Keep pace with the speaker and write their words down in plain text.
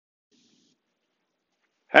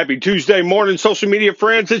Happy Tuesday morning, social media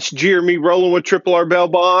friends. It's Jeremy rolling with Triple R Bell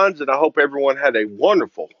Bonds, and I hope everyone had a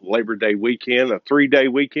wonderful Labor Day weekend, a 3-day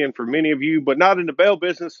weekend for many of you, but not in the bail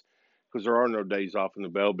business because there are no days off in the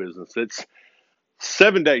bail business. It's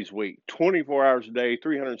 7 days a week, 24 hours a day,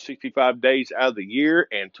 365 days out of the year,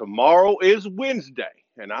 and tomorrow is Wednesday,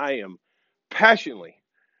 and I am passionately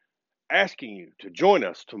asking you to join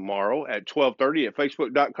us tomorrow at 12:30 at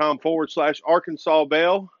facebook.com/Arkansas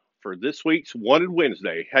Bell for this week's Wanted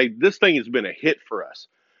Wednesday. Hey, this thing has been a hit for us.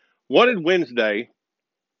 Wanted Wednesday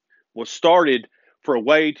was started for a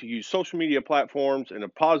way to use social media platforms in a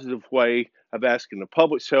positive way of asking the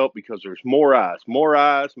public's help because there's more eyes. More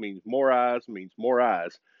eyes means more eyes means more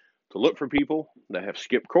eyes to look for people that have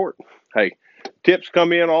skipped court. Hey, tips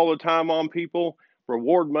come in all the time on people.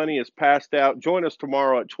 Reward money is passed out. Join us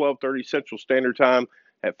tomorrow at 12:30 Central Standard Time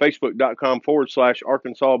at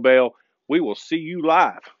facebook.com/Arkansas Bell. We will see you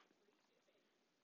live.